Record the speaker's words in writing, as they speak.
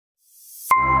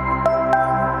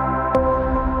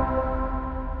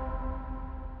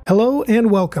Hello and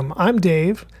welcome, I'm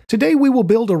Dave. Today we will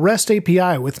build a REST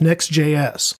API with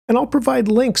Next.js, and I'll provide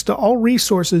links to all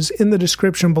resources in the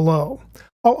description below.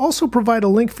 I'll also provide a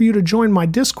link for you to join my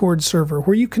Discord server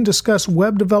where you can discuss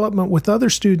web development with other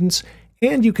students,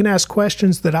 and you can ask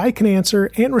questions that I can answer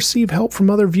and receive help from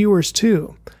other viewers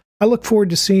too. I look forward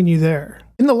to seeing you there.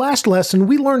 In the last lesson,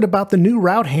 we learned about the new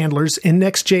route handlers in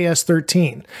Next.js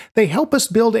 13. They help us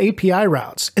build API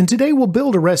routes, and today we'll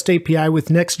build a REST API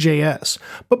with Next.js.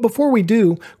 But before we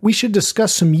do, we should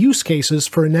discuss some use cases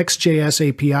for a Next.js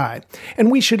API.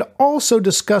 And we should also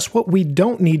discuss what we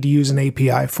don't need to use an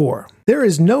API for. There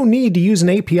is no need to use an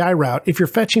API route if you're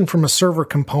fetching from a server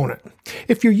component.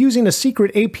 If you're using a secret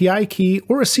API key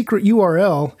or a secret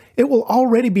URL, it will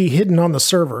already be hidden on the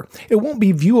server. It won't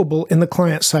be viewable in the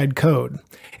client-side code.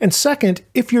 And second,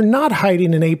 if you're not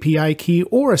hiding an API key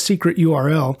or a secret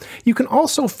URL, you can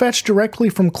also fetch directly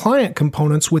from client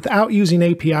components without using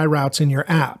API routes in your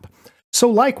app. So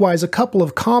likewise, a couple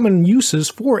of common uses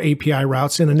for API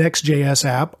routes in a Next.js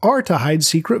app are to hide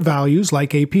secret values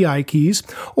like API keys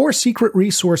or secret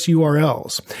resource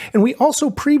URLs. And we also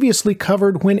previously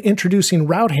covered when introducing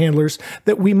route handlers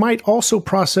that we might also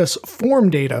process form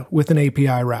data with an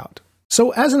API route.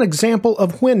 So as an example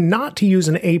of when not to use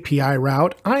an API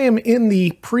route, I am in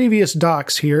the previous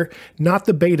docs here, not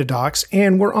the beta docs,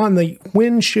 and we're on the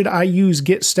when should I use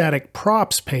get static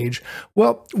props page.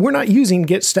 Well, we're not using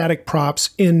get static props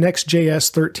in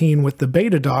Next.js 13 with the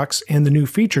beta docs and the new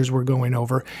features we're going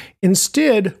over.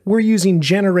 Instead, we're using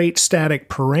generate static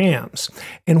params.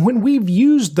 And when we've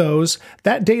used those,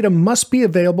 that data must be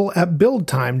available at build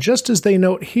time, just as they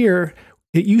note here.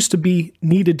 It used to be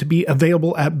needed to be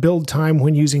available at build time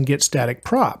when using get static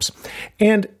props.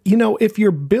 And, if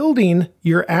you're building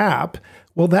your app,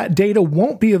 well, that data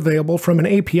won't be available from an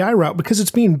API route because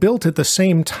it's being built at the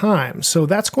same time. So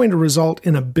that's going to result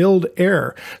in a build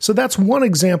error. So that's one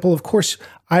example. Of course,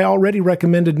 I already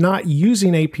recommended not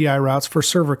using API routes for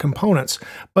server components.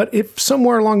 But if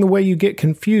somewhere along the way you get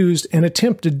confused and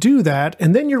attempt to do that,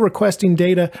 and then you're requesting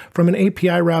data from an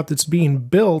API route that's being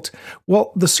built,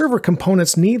 well, the server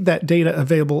components need that data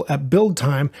available at build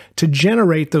time to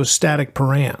generate those static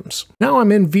params. Now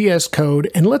I'm in VS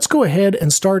Code, and let's go ahead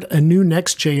and start a new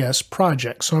Next.js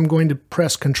project. So I'm going to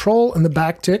press Control and the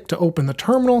backtick to open the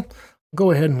terminal.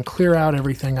 Go ahead and clear out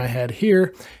everything I had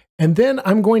here. And then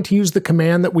I'm going to use the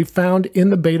command that we found in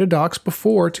the beta docs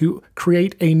before to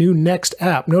create a new Next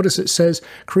app. Notice it says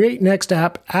create Next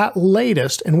app at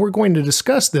latest, and we're going to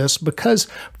discuss this because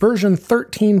version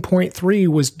 13.3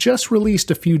 was just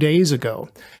released a few days ago.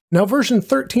 Now version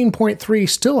 13.3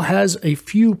 still has a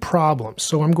few problems,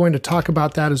 so I'm going to talk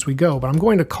about that as we go, but I'm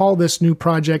going to call this new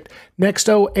project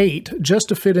Next.08 just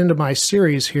to fit into my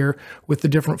series here with the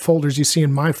different folders you see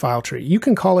in my file tree. You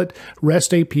can call it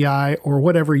REST API or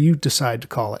whatever you decide to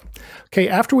call it. Okay,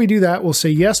 after we do that, we'll say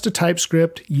yes to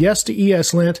TypeScript, yes to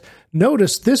ESLint.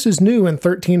 Notice this is new in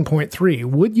 13.3.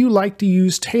 Would you like to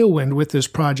use Tailwind with this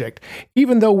project?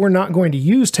 Even though we're not going to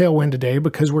use Tailwind today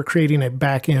because we're creating a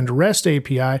backend REST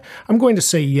API, I'm going to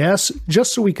say yes,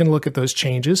 just so we can look at those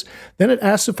changes. Then it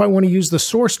asks if I want to use the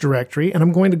source directory, and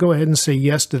I'm going to go ahead and say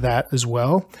yes to that as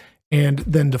well, and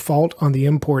then default on the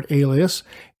import alias.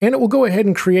 And it will go ahead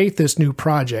and create this new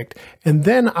project. And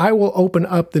then I will open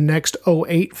up the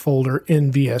Next.08 folder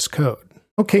in VS Code.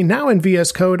 Okay, now in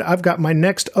VS Code, I've got my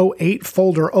Next.08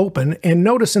 folder open, and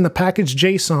notice in the package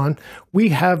JSON, we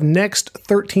have Next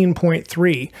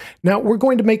 13.3. Now, we're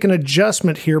going to make an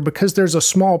adjustment here because there's a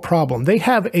small problem. They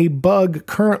have a bug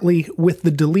currently with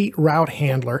the delete route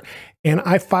handler, and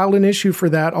I filed an issue for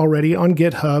that already on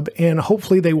GitHub, and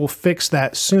hopefully they will fix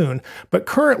that soon. But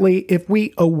currently, if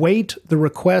we await the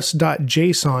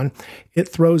request.json, it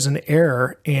throws an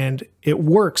error, and it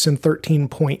works in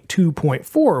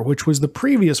 13.2.4, which was the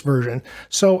previous version.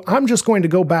 So I'm just going to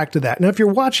go back to that. Now, if you're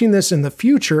watching this in the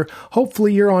future,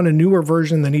 hopefully you're on a newer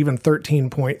version than even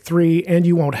 13.3, and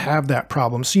you won't have that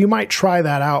problem. So you might try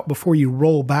that out before you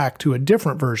roll back to a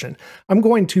different version. I'm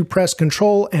going to press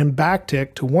Control and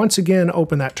backtick to once again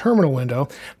open that terminal window.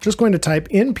 I'm just going to type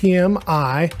npm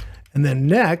I and then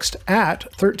next at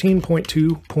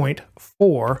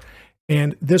 13.2.4.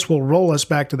 And this will roll us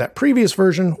back to that previous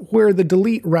version where the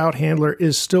delete route handler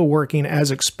is still working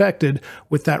as expected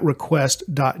with that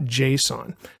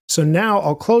request.json. So now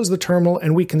I'll close the terminal,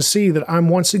 and we can see that I'm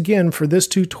once again for this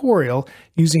tutorial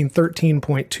using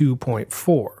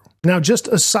 13.2.4. Now, just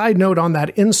a side note on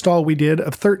that install we did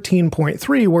of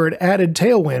 13.3 where it added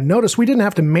Tailwind. Notice we didn't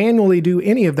have to manually do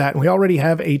any of that. We already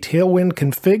have a Tailwind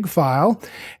config file.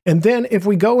 And then if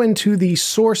we go into the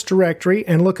source directory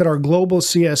and look at our global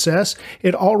CSS,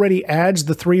 it already adds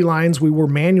the 3 lines we were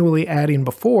manually adding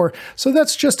before. So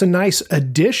that's just a nice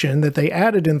addition that they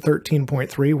added in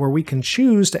 13.3 where we can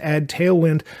choose to add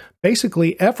Tailwind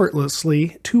basically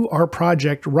effortlessly to our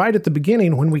project right at the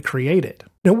beginning when we create it.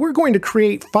 Now we're going to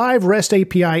create 5 REST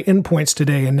API endpoints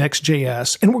today in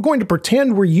Next.js, and we're going to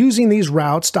pretend we're using these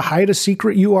routes to hide a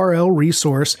secret URL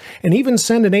resource and even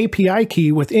send an API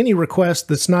key with any request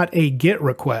that's not a GET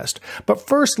request. But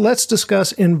first, let's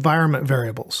discuss environment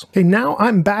variables. Okay, now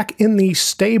I'm back in the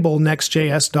stable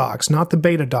Next.js docs, not the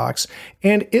beta docs,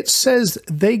 and it says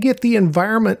they get the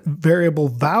environment variable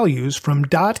values from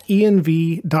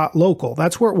 .env.local.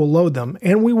 That's where it will load them,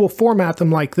 and we will format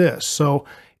them like this. So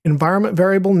environment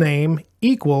variable name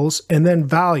equals and then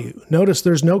value. Notice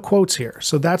there's no quotes here.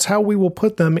 So that's how we will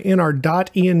put them in our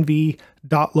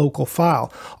 .env.local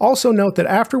file. Also note that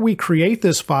after we create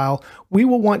this file, we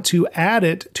will want to add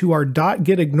it to our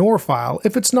 .getignore file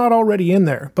if it's not already in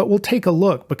there. But we'll take a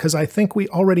look because I think we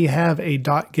already have a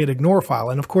 .getignore file.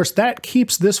 And of course, that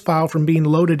keeps this file from being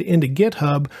loaded into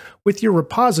GitHub with your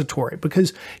repository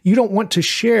because you don't want to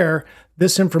share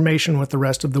this information with the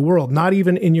rest of the world, not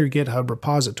even in your GitHub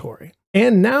repository.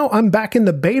 And now I'm back in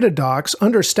the beta docs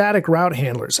under static route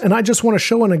handlers, and I just want to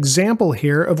show an example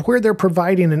here of where they're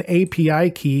providing an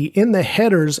API key in the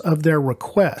headers of their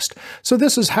request. So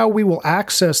this is how we will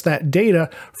access that data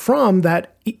from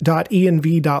that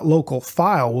 .env.local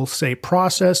file. We'll say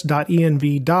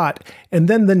process.env. and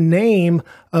then the name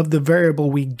of the variable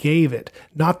we gave it,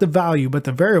 not the value, but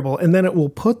the variable, and then it will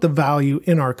put the value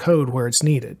in our code where it's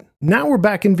needed. Now we're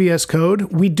back in VS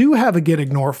Code. We do have a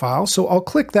getignore file, so I'll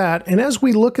click that, and as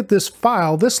we look at this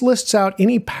file, this lists out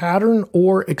any pattern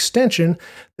or extension,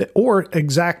 or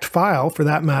exact file for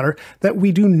that matter, that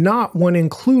we do not want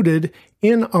included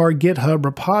in our GitHub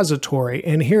repository.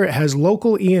 And here it has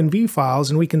local env files,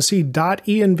 and we can see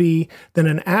 .env, then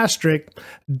an asterisk,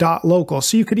 .local.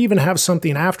 So you could even have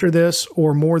something after this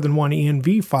or more than one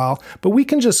env file, but we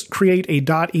can just create a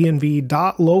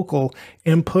 .env, .local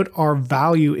and put our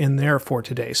value in there for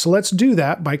today. So let's do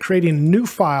that by creating a new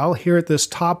file here at this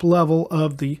top level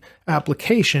of the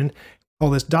application.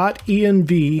 Call this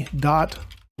 .env.local,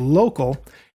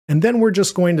 and then we're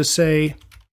just going to say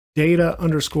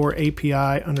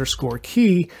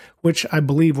data_API_key, which I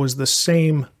believe was the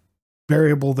same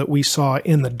variable that we saw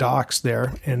in the docs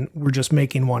there, and we're just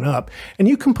making one up. And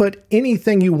you can put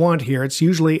anything you want here. It's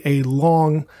usually a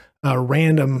long,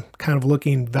 random kind of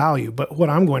looking value, but what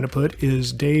I'm going to put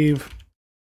is Dave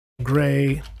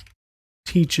Gray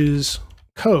teaches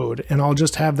code, and I'll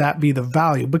just have that be the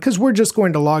value because we're just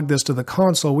going to log this to the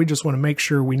console. We just want to make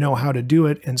sure we know how to do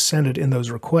it and send it in those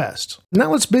requests.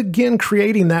 Now let's begin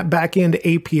creating that backend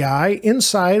API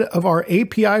inside of our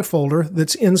API folder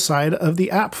that's inside of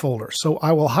the app folder. So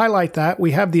I will highlight that.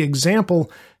 We have the example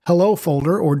hello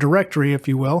folder, or directory if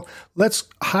you will. Let's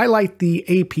highlight the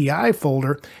API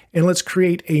folder and let's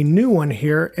create a new one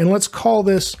here, and let's call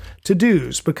this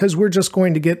to-dos because we're just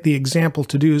going to get the example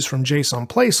to-dos from JSON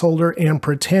placeholder and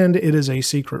pretend it is a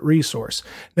secret resource.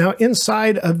 Now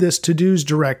inside of this to-dos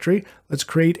directory, let's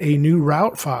create a new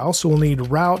route file. So we'll need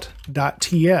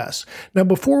route.ts. Now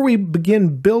before we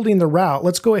begin building the route,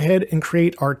 let's go ahead and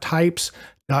create our types.d.ts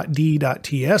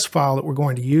file that we're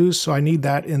going to use. So I need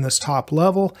that in this top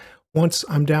level. Once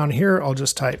I'm down here, I'll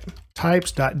just type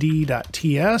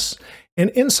types.d.ts. And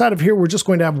inside of here, we're just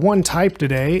going to have one type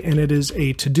today, and it is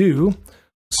a to-do.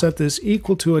 Set this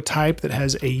equal to a type that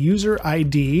has a user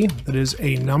ID, that is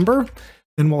a number.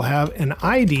 Then we'll have an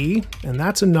ID, and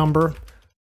that's a number,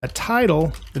 a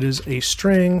title that is a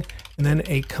string, and then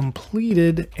a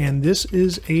completed, and this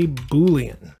is a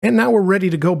Boolean. And now we're ready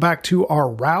to go back to our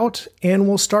route, and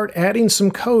we'll start adding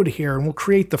some code here, and we'll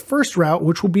create the first route,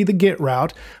 which will be the get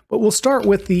route, but we'll start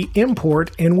with the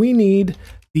import, and we need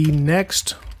the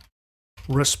next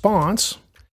response.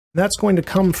 That's going to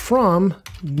come from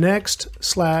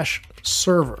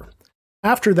next/server.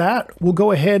 After that, we'll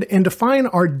go ahead and define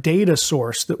our data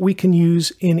source that we can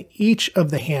use in each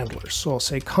of the handlers. So I'll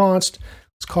say const,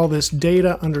 let's call this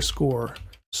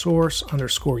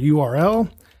data_source_URL,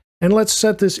 and let's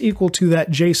set this equal to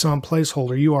that JSON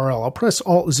placeholder URL. I'll press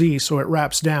Alt-Z so it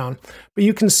wraps down, but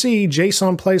you can see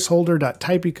JSON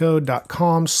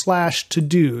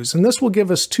placeholder.typecode.com/todos, and this will give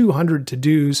us 200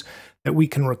 to-dos that we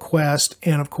can request,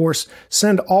 and of course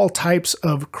send all types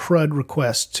of CRUD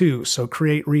requests too. So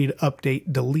create, read,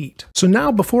 update, delete. So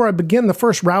now before I begin the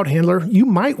first route handler, you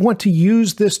might want to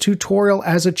use this tutorial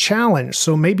as a challenge.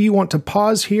 So maybe you want to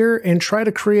pause here and try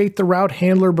to create the route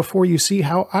handler before you see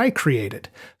how I create it.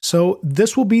 So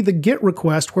this will be the GET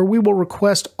request where we will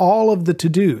request all of the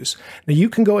to-dos. Now you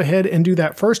can go ahead and do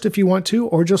that first if you want to,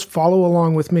 or just follow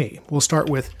along with me. We'll start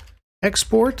with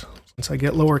export, since I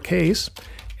get lowercase,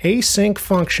 async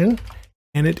function,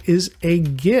 and it is a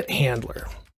GET handler.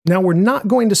 Now we're not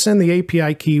going to send the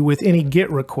API key with any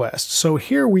GET request. So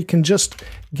here we can just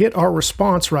get our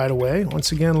response right away.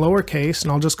 Once again, lowercase,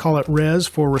 and I'll just call it res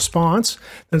for response.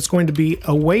 Then it's going to be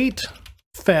await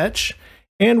fetch,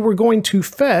 and we're going to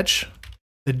fetch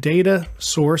the data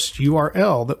source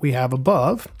URL that we have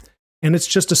above. And it's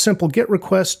just a simple GET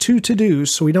request to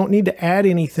dos, so we don't need to add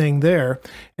anything there.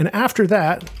 And after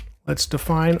that, let's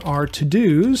define our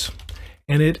to-dos,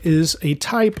 and it is a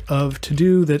type of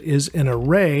to-do that is an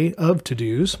array of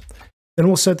to-dos. Then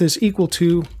we'll set this equal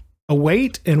to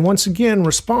await, and once again,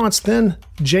 response, then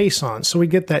JSON. So we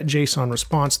get that JSON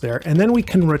response there. And then we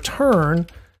can return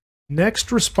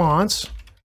next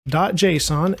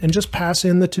response.json and just pass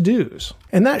in the to-dos.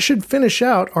 And that should finish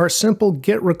out our simple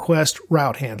GET request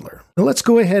route handler. Now let's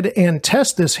go ahead and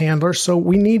test this handler. So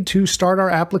we need to start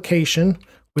our application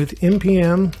with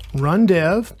npm run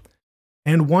dev.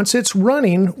 And once it's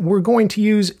running, we're going to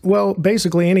use, well,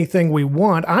 basically anything we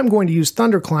want. I'm going to use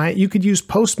Thunder Client. You could use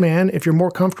Postman if you're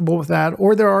more comfortable with that,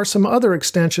 or there are some other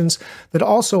extensions that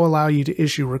also allow you to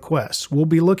issue requests. We'll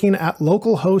be looking at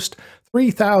localhost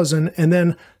 3000 and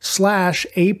then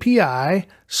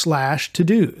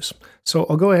 /API/todos. So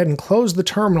I'll go ahead and close the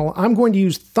terminal. I'm going to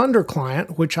use Thunder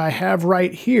Client, which I have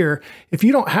right here. If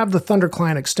you don't have the Thunder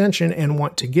Client extension and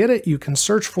want to get it, you can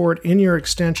search for it in your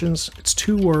extensions. It's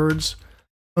 2 words,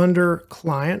 Thunder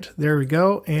Client. There we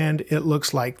go. And it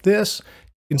looks like this.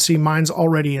 You can see mine's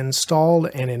already installed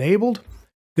and enabled.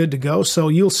 Good to go. So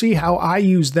you'll see how I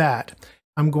use that.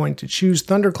 I'm going to choose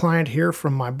Thunder Client here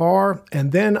from my bar,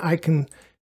 and then I can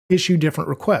issue different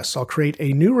requests. I'll create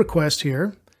a new request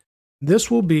here.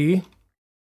 This will be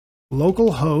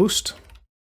localhost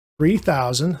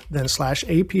 3000, then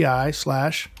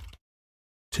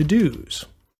 /API/todos.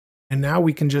 And now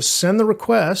we can just send the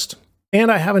request, and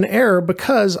I have an error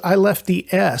because I left the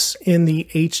S in the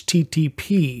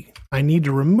HTTP. I need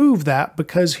to remove that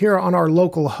because here on our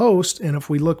local host, and if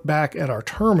we look back at our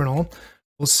terminal,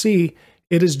 we'll see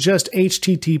it is just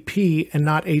HTTP and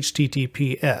not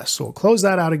HTTPS. So we'll close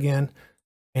that out again,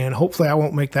 and hopefully I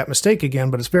won't make that mistake again,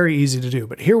 but it's very easy to do.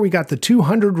 But here we got the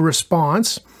 200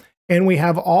 response, and we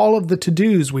have all of the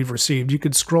to-dos we've received. You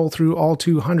could scroll through all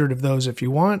 200 of those if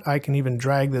you want. I can even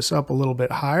drag this up a little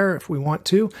bit higher if we want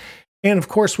to. And of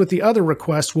course, with the other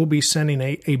requests, we'll be sending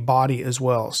a body as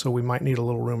well. So we might need a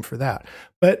little room for that.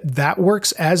 But that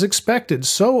works as expected.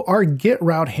 So our GET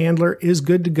route handler is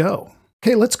good to go.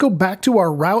 Okay, let's go back to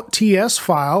our route.ts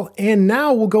file, and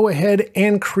now we'll go ahead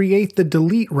and create the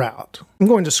delete route. I'm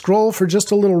going to scroll for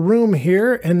just a little room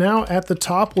here, and now at the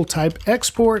top we'll type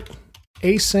export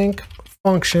async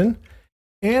function,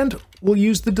 and we'll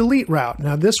use the delete route.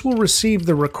 Now this will receive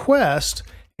the request,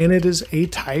 and it is a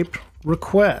typed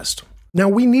request. Now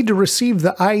we need to receive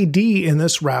the ID in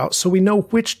this route so we know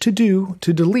which to do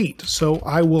to delete. So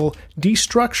I will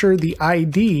destructure the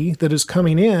ID that is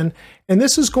coming in, and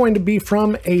this is going to be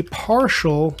from a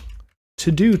partial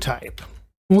to-do type.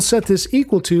 We'll set this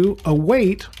equal to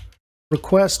await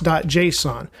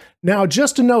request.json. Now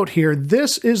just a note here,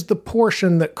 this is the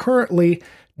portion that currently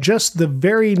just the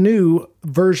very new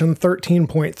version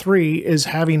 13.3 is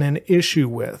having an issue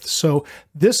with. So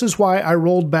this is why I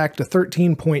rolled back to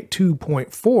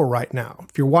 13.2.4 right now.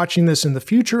 If you're watching this in the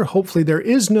future, hopefully there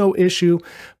is no issue.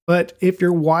 But if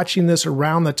you're watching this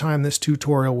around the time this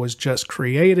tutorial was just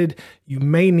created, you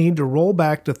may need to roll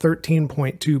back to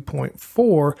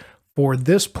 13.2.4 for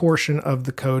this portion of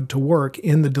the code to work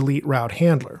in the delete route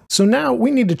handler. So now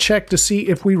we need to check to see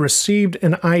if we received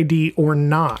an ID or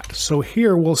not. So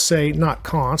here we'll say not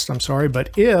const, I'm sorry, but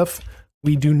if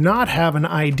we do not have an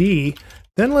ID,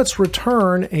 then let's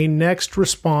return a next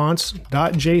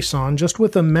response.json just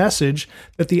with a message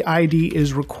that the ID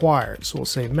is required. So we'll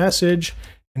say message,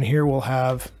 and here we'll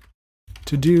have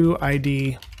to do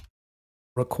ID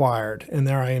required. And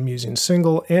there I am using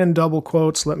single and double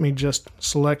quotes. Let me just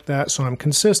select that so I'm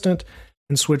consistent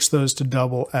and switch those to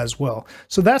double as well.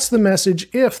 So that's the message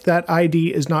if that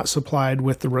ID is not supplied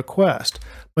with the request.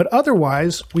 But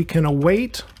otherwise, we can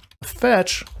await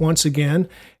fetch once again.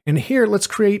 And here, let's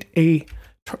create a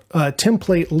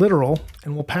template literal,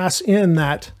 and we'll pass in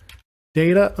that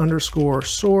data underscore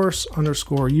source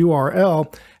underscore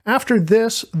URL. After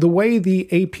this, the way the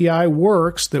API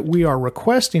works that we are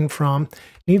requesting from,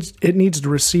 it needs to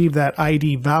receive that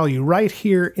ID value right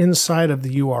here inside of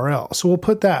the URL. So we'll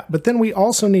put that, but then we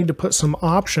also need to put some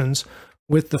options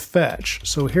with the fetch.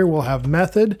 So here we'll have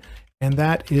method, and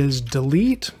that is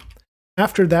delete.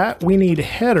 After that, we need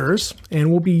headers,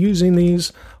 and we'll be using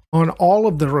these on all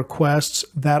of the requests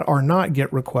that are not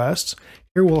GET requests.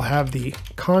 Here we'll have the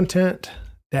content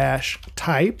dash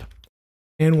type,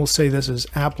 and we'll say this is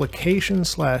application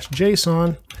slash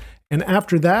JSON. And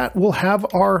after that, we'll have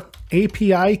our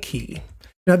API key.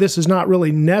 Now, this is not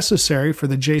really necessary for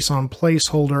the JSON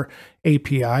placeholder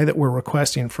API that we're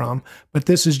requesting from, but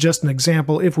this is just an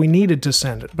example if we needed to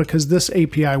send it, because this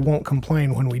API won't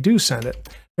complain when we do send it.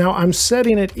 Now, I'm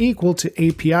setting it equal to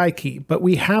API key, but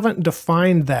we haven't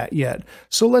defined that yet.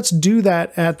 So let's do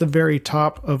that at the very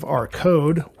top of our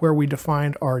code where we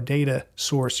defined our data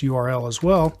source URL as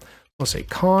well. We'll say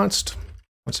const,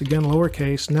 once again,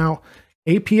 lowercase. Now,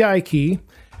 API key,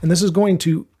 and this is going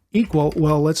to equal,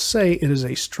 well, let's say it is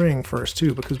a string first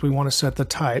too, because we want to set the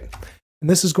type. And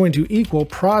this is going to equal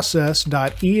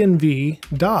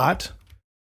process.env dot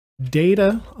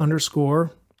data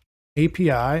underscore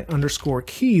API underscore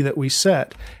key that we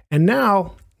set. And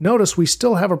now notice we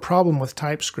still have a problem with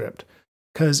TypeScript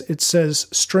because it says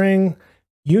string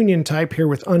union type here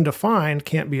with undefined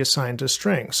can't be assigned to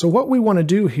string. So what we want to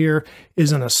do here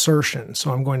is an assertion.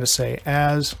 So I'm going to say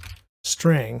as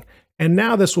string, and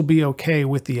now this will be okay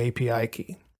with the API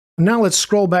key. Now let's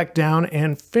scroll back down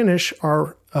and finish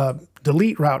our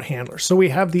delete route handler. So we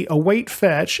have the await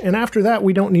fetch, and after that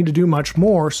we don't need to do much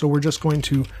more. So we're just going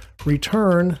to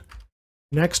return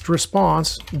next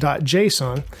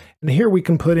response.json, and here we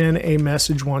can put in a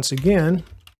message once again,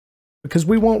 because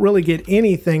we won't really get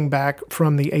anything back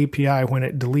from the API when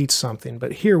it deletes something.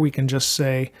 But here we can just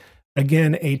say,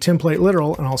 again, a template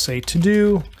literal, and I'll say to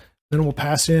do, then we'll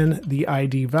pass in the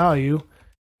ID value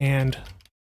and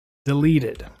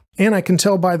deleted. And I can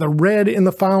tell by the red in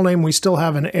the file name we still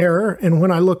have an error. And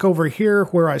when I look over here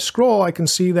where I scroll, I can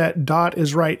see that dot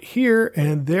is right here,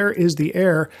 and there is the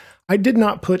error. I did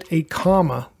not put a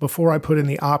comma before I put in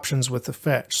the options with the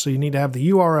fetch. So you need to have the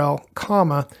URL,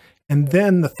 comma, and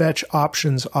then the fetch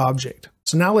options object.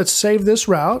 So now let's save this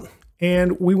route,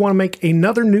 and we want to make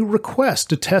another new request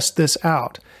to test this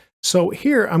out. So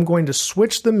here I'm going to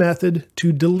switch the method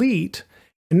to delete,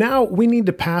 and now we need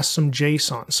to pass some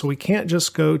JSON. So we can't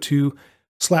just go to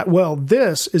well,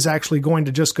 this is actually going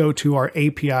to just go to our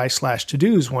API slash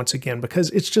to-dos once again, because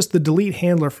it's just the delete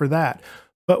handler for that.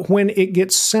 But when it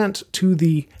gets sent to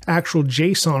the actual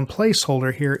JSON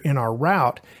placeholder here in our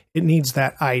route, it needs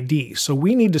that ID. So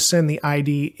we need to send the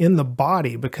ID in the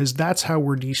body, because that's how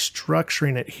we're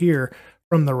destructuring it here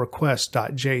from the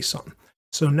request.json.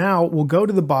 So now we'll go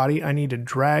to the body. I need to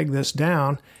drag this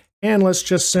down, and let's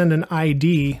just send an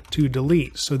ID to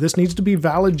delete. So this needs to be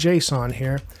valid JSON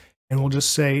here, and we'll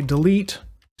just say delete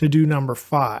to do number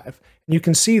 5. And you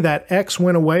can see that X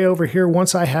went away over here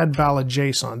once I had valid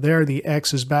JSON. There, the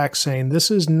X is back saying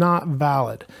this is not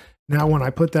valid. Now when I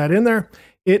put that in there,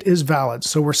 it is valid.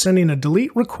 So we're sending a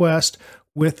delete request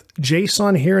with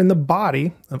JSON here in the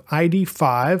body of ID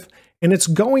 5, and it's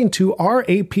going to our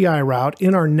API route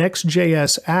in our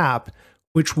Next.js app,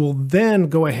 which will then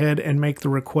go ahead and make the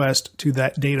request to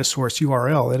that data source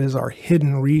URL. That is our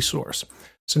hidden resource.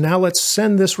 So now let's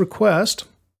send this request,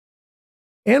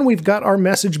 and we've got our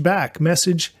message back.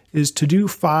 Message is to do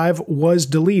 5 was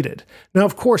deleted. Now,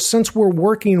 of course, since we're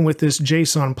working with this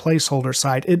JSON placeholder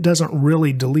side, it doesn't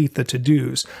really delete the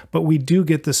to-dos, but we do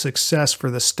get the success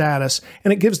for the status,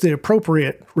 and it gives the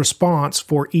appropriate response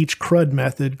for each CRUD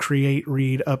method, create,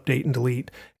 read, update, and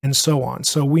delete, and so on.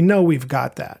 So we know we've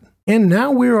got that. And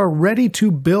now we are ready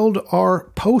to build our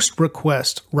post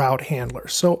request route handler.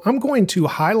 So I'm going to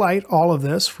highlight all of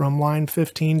this from line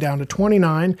 15 down to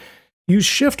 29, use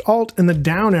Shift Alt and the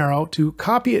down arrow to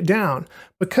copy it down,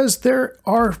 because there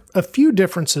are a few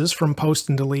differences from post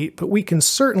and delete, but we can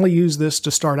certainly use this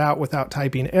to start out without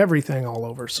typing everything all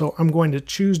over. So I'm going to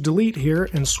choose delete here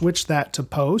and switch that to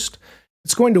post.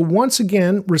 It's going to once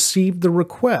again receive the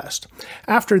request.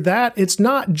 After that, it's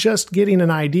not just getting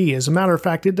an ID. As a matter of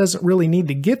fact, it doesn't really need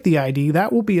to get the ID.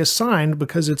 That will be assigned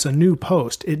because it's a new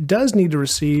post. It does need to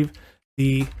receive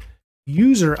the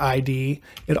user ID.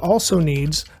 It also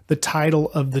needs the title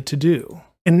of the to-do.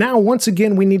 And now, once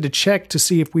again, we need to check to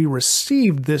see if we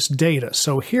received this data.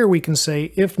 So here we can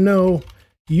say if no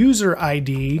user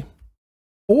ID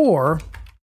or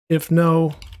if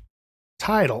no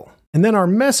title. And then our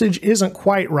message isn't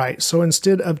quite right. So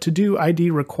instead of to-do ID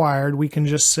required, we can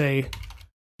just say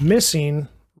missing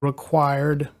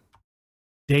required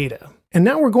data. And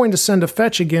now we're going to send a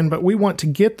fetch again, but we want to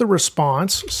get the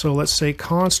response. So let's say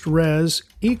const res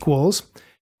equals,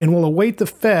 and we'll await the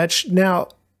fetch. Now,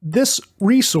 this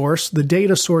resource, the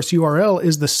data source URL,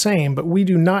 is the same, but we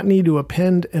do not need to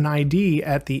append an ID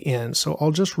at the end. So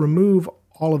I'll just remove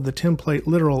all of the template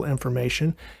literal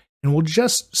information, and we'll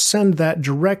just send that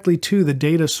directly to the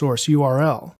data source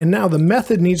URL. And now the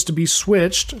method needs to be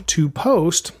switched to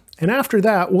post, and after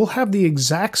that, we'll have the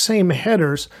exact same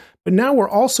headers, but now we're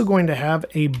also going to have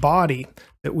a body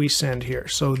that we send here.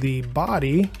 So the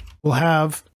body will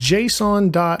have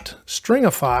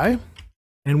json.stringify,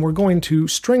 and we're going to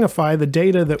stringify the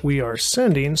data that we are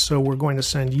sending. So we're going to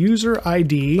send user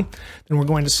ID, then we're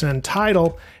going to send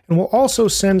title, and we'll also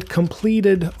send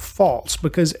completed false,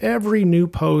 because every new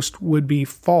post would be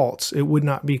false. It would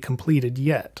not be completed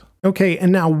yet. Okay,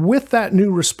 and now with that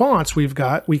new response we've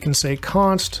got, we can say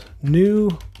const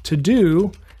new to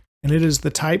do, and it is the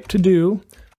type to do.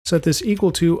 Set this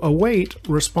equal to await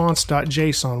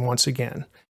response.json once again.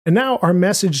 And now our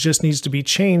message just needs to be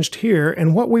changed here,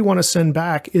 and what we want to send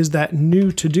back is that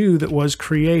new to do that was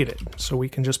created. So we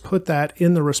can just put that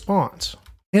in the response.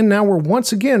 And now we're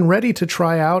once again ready to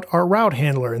try out our route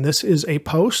handler, and this is a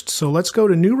post. So let's go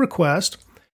to new request.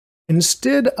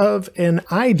 Instead of an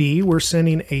ID, we're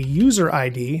sending a user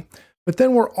ID, but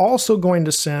then we're also going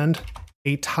to send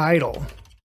a title.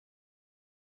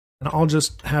 And I'll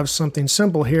just have something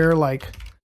simple here like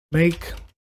make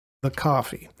the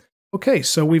coffee. Okay,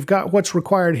 so we've got what's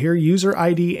required here, user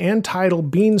ID and title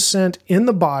being sent in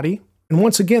the body. And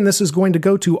once again, this is going to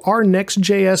go to our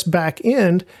Next.js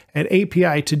backend at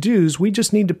API to-dos. We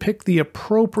just need to pick the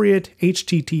appropriate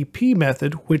HTTP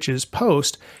method, which is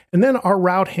post, and then our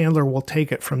route handler will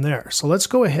take it from there. So let's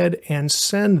go ahead and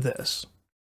send this.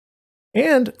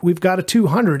 And we've got a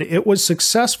 200. It was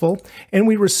successful, and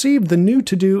we received the new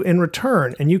to-do in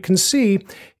return. And you can see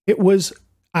it was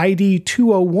ID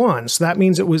 201, so that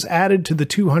means it was added to the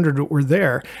 200 that were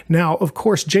there. Now, of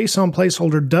course, JSON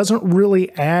placeholder doesn't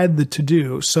really add the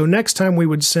to-do, so next time we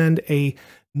would send a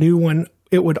new one,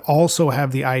 it would also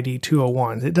have the ID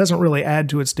 201. It doesn't really add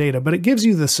to its data, but it gives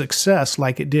you the success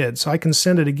like it did. So I can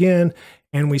send it again,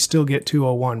 and we still get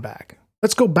 201 back.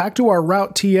 Let's go back to our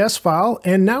route.ts file,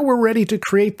 and now we're ready to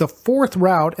create the fourth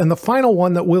route and the final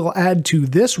one that we'll add to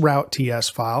this route.ts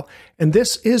file, and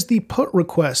this is the put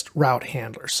request route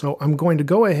handler. So I'm going to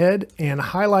go ahead and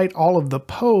highlight all of the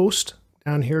post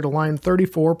down here to line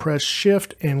 34, press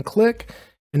Shift and click,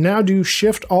 and now do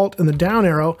Shift Alt and the down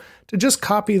arrow to just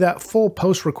copy that full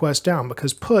post request down,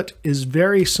 because put is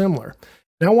very similar.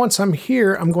 Now once I'm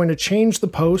here, I'm going to change the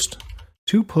post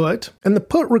to put, and the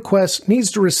put request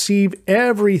needs to receive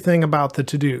everything about the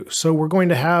to-do. So we're going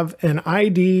to have an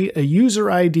ID, a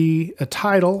user ID, a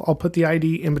title. I'll put the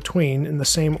ID in between in the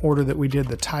same order that we did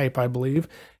the type, I believe.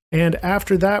 And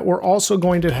after that, we're also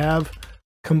going to have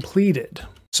completed.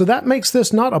 So that makes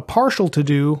this not a partial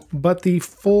to-do, but the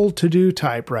full to-do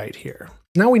type right here.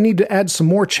 Now we need to add some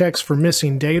more checks for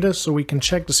missing data, so we can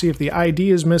check to see if the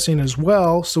ID is missing as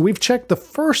well. So we've checked the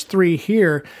first three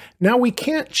here. Now we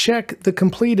can't check the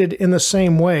completed in the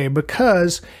same way,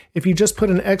 because if you just put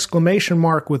an exclamation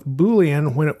mark with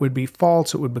Boolean, when it would be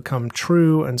false, it would become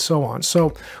true, and so on.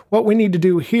 So what we need to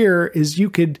do here is you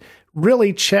could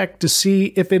really check to see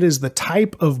if it is the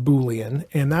type of Boolean,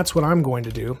 and that's what I'm going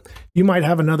to do. You might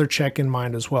have another check in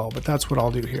mind as well, but that's what I'll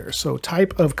do here. So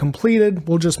type of completed,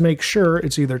 we'll just make sure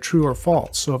it's either true or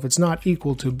false. So if it's not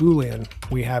equal to Boolean,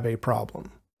 we have a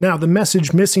problem. Now the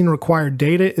message missing required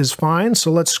data is fine, so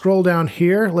let's scroll down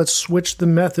here. Let's switch the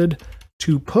method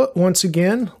to put once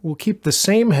again. We'll keep the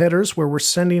same headers where we're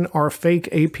sending our fake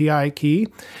API key.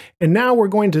 And now we're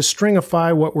going to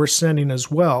stringify what we're sending as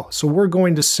well. So we're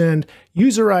going to send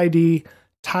user ID,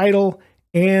 title,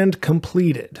 and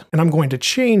completed. And I'm going to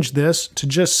change this to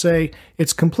just say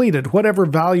it's completed. Whatever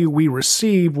value we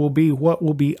receive will be what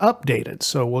will be updated.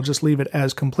 So we'll just leave it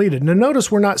as completed. Now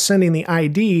notice we're not sending the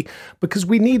ID because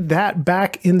we need that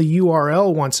back in the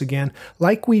URL once again,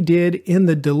 like we did in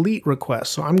the delete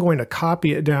request. So I'm going to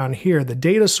copy it down here, the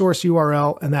data source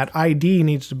URL, and that ID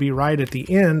needs to be right at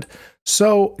the end.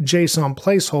 So JSON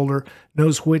placeholder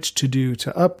knows which to do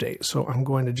to update. So I'm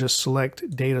going to just select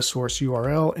data source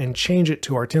URL and change it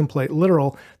to our template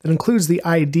literal that includes the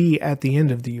ID at the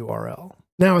end of the URL.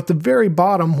 Now at the very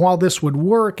bottom, while this would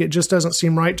work, it just doesn't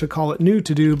seem right to call it new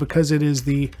to do because it is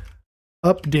the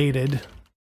updated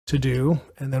to do.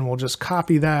 And then we'll just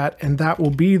copy that, and that will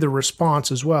be the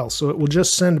response as well. So it will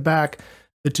just send back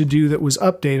the to do that was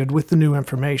updated with the new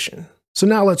information. So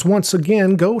now let's once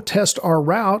again go test our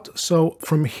route. So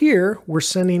from here, we're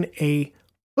sending a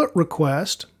put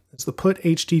request. is the put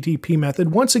HTTP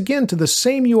method, once again to the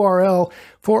same URL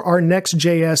for our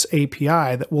Next.js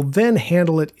API that will then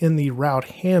handle it in the route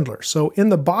handler. So in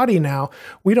the body now,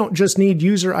 we don't just need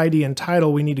user ID and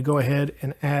title, we need to go ahead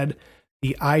and add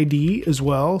the ID as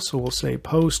well. So we'll say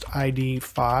post ID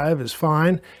 5 is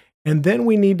fine. And then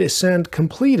we need to send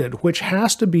completed, which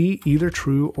has to be either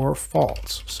true or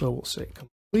false. So we'll say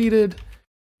completed,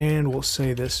 and we'll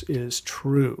say this is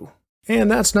true.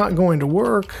 And that's not going to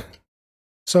work.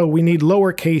 So we need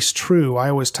lowercase true.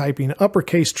 I was typing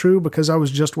uppercase true because I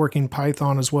was just working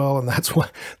Python as well, and that's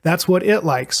what it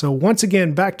likes. So once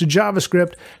again, back to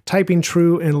JavaScript, typing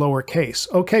true in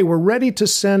lowercase. Okay, we're ready to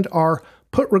send our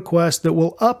put request that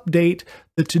will update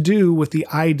the to-do with the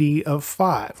ID of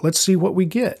 5. Let's see what we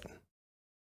get.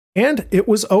 And it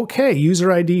was okay.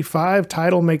 User ID 5,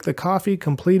 title make the coffee,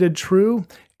 completed true,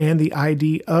 and the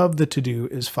ID of the to-do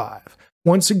is 5.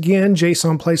 Once again,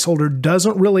 JSON placeholder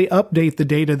doesn't really update the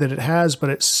data that it has, but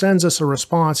it sends us a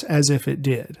response as if it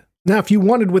did. Now, if you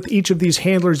wanted with each of these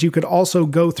handlers, you could also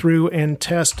go through and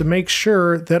test to make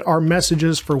sure that our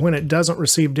messages for when it doesn't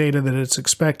receive data that it's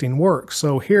expecting work.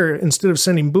 So here, instead of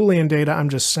sending Boolean data, I'm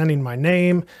just sending my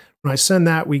name. When I send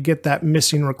that, we get that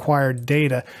missing required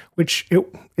data, which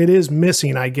it is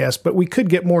missing, I guess, but we could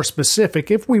get more specific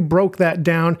if we broke that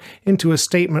down into a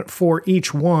statement for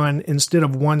each one instead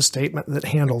of one statement that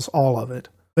handles all of it.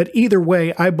 But either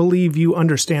way, I believe you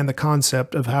understand the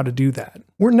concept of how to do that.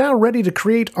 We're now ready to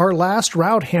create our last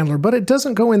route handler, but it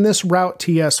doesn't go in this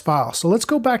route.ts file. So let's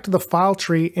go back to the file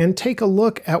tree and take a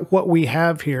look at what we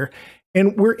have here.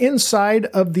 And we're inside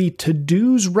of the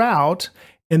to-dos route,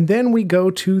 and then we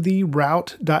go to the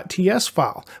route.ts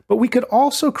file. But we could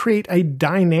also create a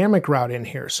dynamic route in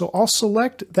here. So I'll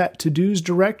select that to-dos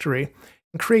directory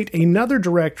and create another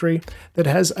directory that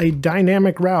has a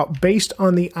dynamic route based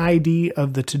on the ID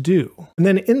of the to-do. And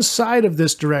then inside of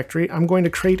this directory, I'm going to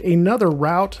create another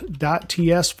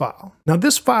route.ts file. Now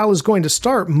this file is going to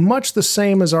start much the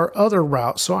same as our other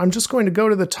route. So I'm just going to go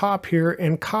to the top here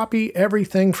and copy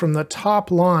everything from the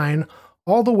top line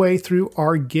all the way through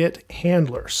our get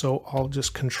handler. So I'll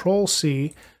just Control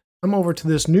C, come over to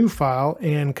this new file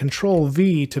and Control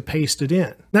V to paste it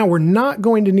in. Now we're not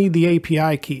going to need the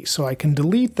API key, so I can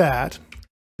delete that.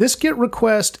 This get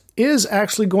request is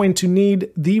actually going to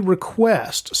need the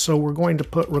request. So we're going to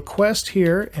put request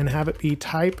here and have it be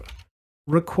type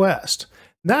request.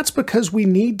 That's because we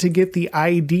need to get the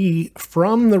ID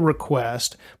from the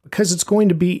request because it's going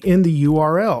to be in the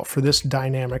URL for this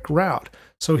dynamic route.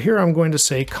 So here I'm going to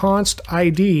say const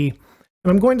ID, and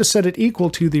I'm going to set it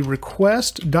equal to the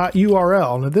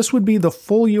request.url. Now this would be the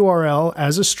full URL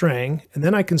as a string, and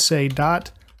then I can say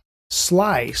dot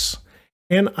slice,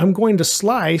 and I'm going to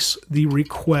slice the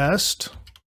request.url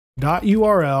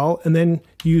and then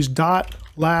use dot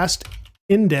last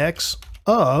index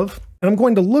of, and I'm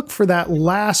going to look for that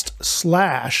last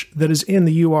slash that is in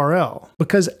the URL,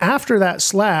 because after that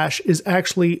slash is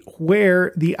actually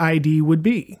where the ID would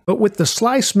be. But with the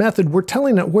slice method, we're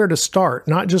telling it where to start,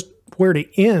 not just where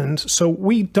to end, so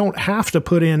we don't have to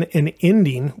put in an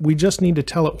ending. We just need to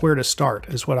tell it where to start,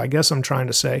 is what I guess I'm trying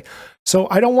to say. So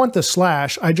I don't want the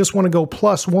slash, I just want to go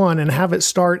 +1 and have it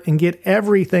start and get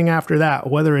everything after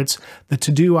that, whether it's the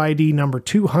to-do ID number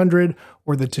 200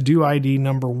 or the to-do ID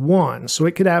number 1. So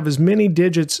it could have as many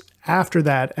digits after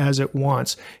that as it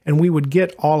wants, and we would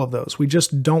get all of those. We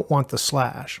just don't want the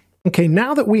slash. Okay,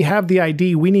 now that we have the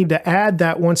ID, we need to add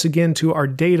that once again to our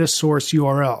data source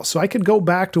URL. So I could go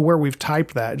back to where we've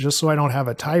typed that just so I don't have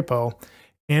a typo,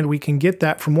 and we can get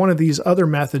that from one of these other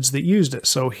methods that used it.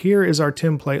 So here is our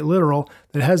template literal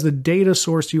that has the data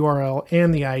source URL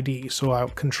and the ID. So I'll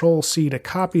Control C to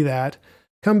copy that,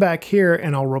 come back here,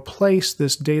 and I'll replace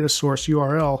this data source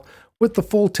URL with the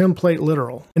full template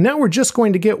literal. And now we're just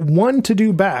going to get one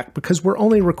to-do back because we're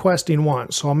only requesting one.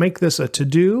 So I'll make this a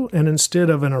to-do, and instead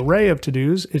of an array of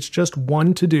to-dos, it's just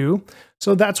one to-do.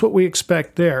 So that's what we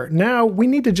expect there. Now we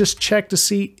need to just check to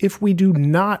see if we do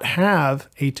not have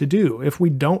a to-do, if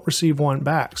we don't receive one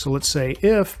back. So let's say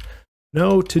if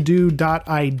no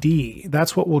to-do.id.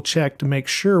 That's what we'll check to make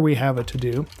sure we have a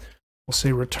to-do. We'll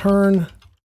say return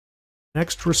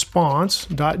next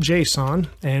response.json,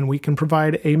 and we can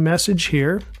provide a message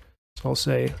here. So I'll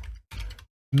say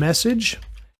message,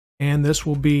 and this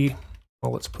will be,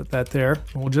 well, let's put that there.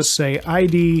 We'll just say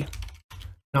ID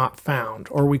not found,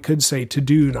 or we could say to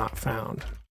do not found.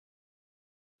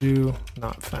 Do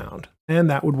not found. And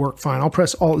that would work fine. I'll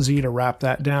press Alt-Z to wrap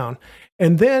that down.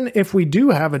 And then if we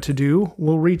do have a to-do,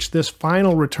 we'll reach this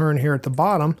final return here at the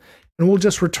bottom, and we'll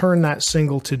just return that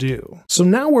single to-do. So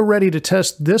now we're ready to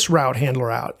test this route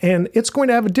handler out, and it's going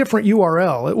to have a different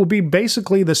URL. It will be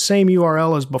basically the same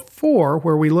URL as before,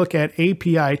 where we look at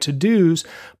API to-dos,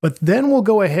 but then we'll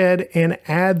go ahead and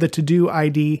add the to-do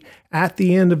ID at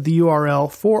the end of the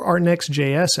URL for our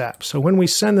Next.js app. So when we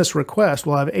send this request,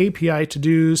 we'll have API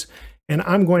to-dos, and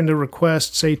I'm going to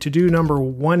request, say, to-do number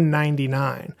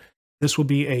 199. This will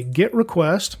be a GET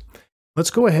request. Let's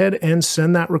go ahead and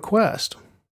send that request.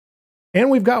 And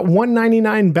we've got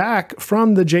 199 back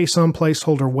from the JSON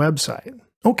placeholder website.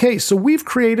 Okay, so we've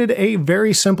created a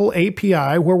very simple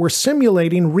API where we're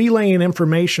simulating relaying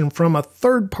information from a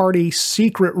third-party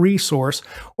secret resource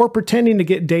or pretending to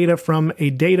get data from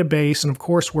a database. And of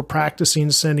course, we're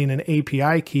practicing sending an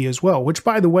API key as well, which,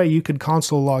 by the way, you could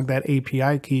console log that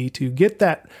API key to get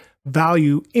that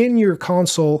value in your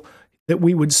console that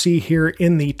we would see here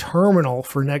in the terminal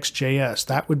for Next.js.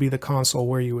 That would be the console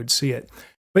where you would see it.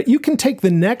 But you can take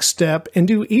the next step and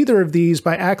do either of these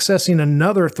by accessing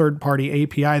another third-party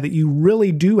API that you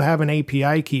really do have an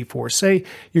API key for. Say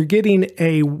you're getting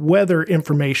a weather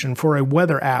information for a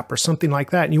weather app or something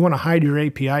like that, and you want to hide your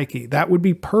API key. That would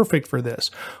be perfect for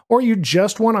this. Or you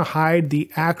just want to hide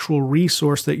the actual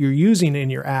resource that you're using in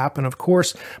your app. And of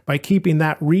course, by keeping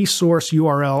that resource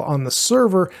URL on the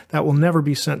server, that will never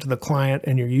be sent to the client,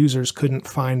 and your users couldn't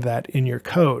find that in your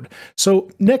code. So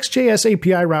Next.js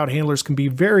API route handlers can be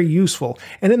very useful.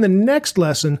 And in the next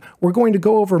lesson, we're going to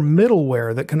go over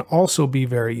middleware that can also be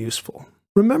very useful.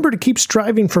 Remember to keep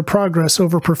striving for progress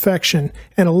over perfection,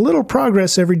 and a little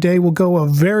progress every day will go a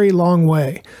very long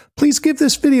way. Please give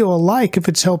this video a like if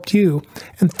it's helped you,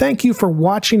 and thank you for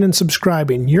watching and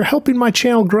subscribing. You're helping my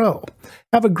channel grow.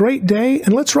 Have a great day,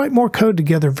 and let's write more code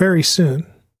together very soon.